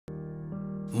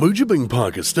Moojebing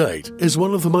Park Estate is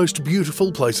one of the most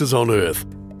beautiful places on earth.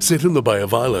 Set in the Bay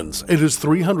of Islands, it is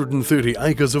 330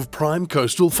 acres of prime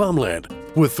coastal farmland,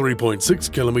 with 3.6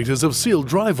 kilometres of sealed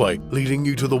driveway leading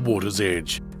you to the water's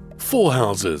edge. 4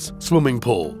 houses, swimming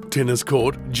pool, tennis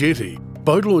court, jetty,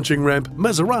 boat launching ramp,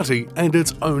 Maserati and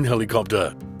its own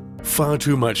helicopter. Far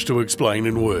too much to explain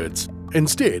in words.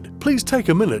 Instead, please take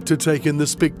a minute to take in the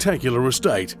spectacular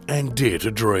estate and dare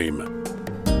to dream.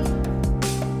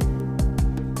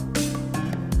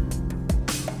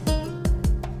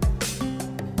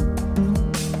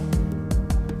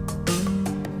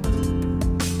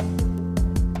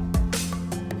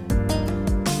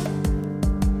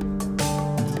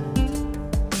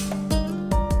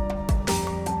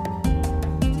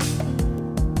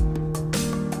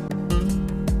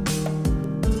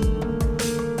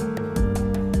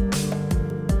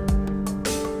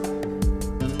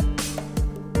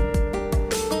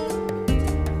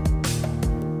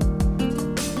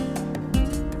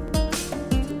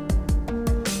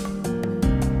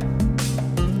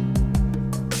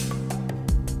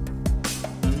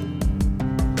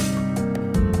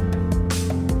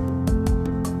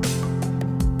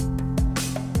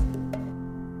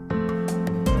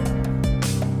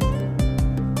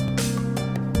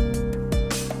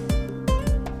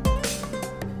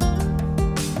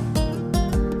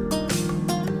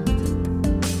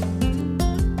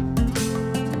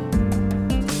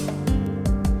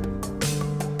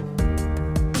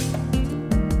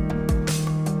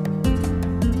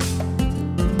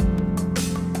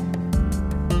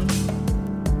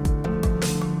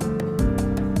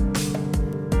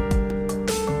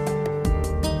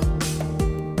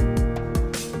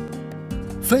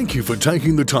 Thank you for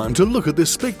taking the time to look at this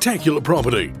spectacular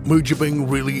property. Moojebing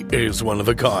really is one of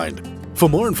a kind. For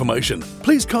more information,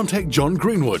 please contact John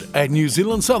Greenwood at New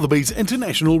Zealand Sotheby's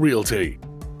International Realty.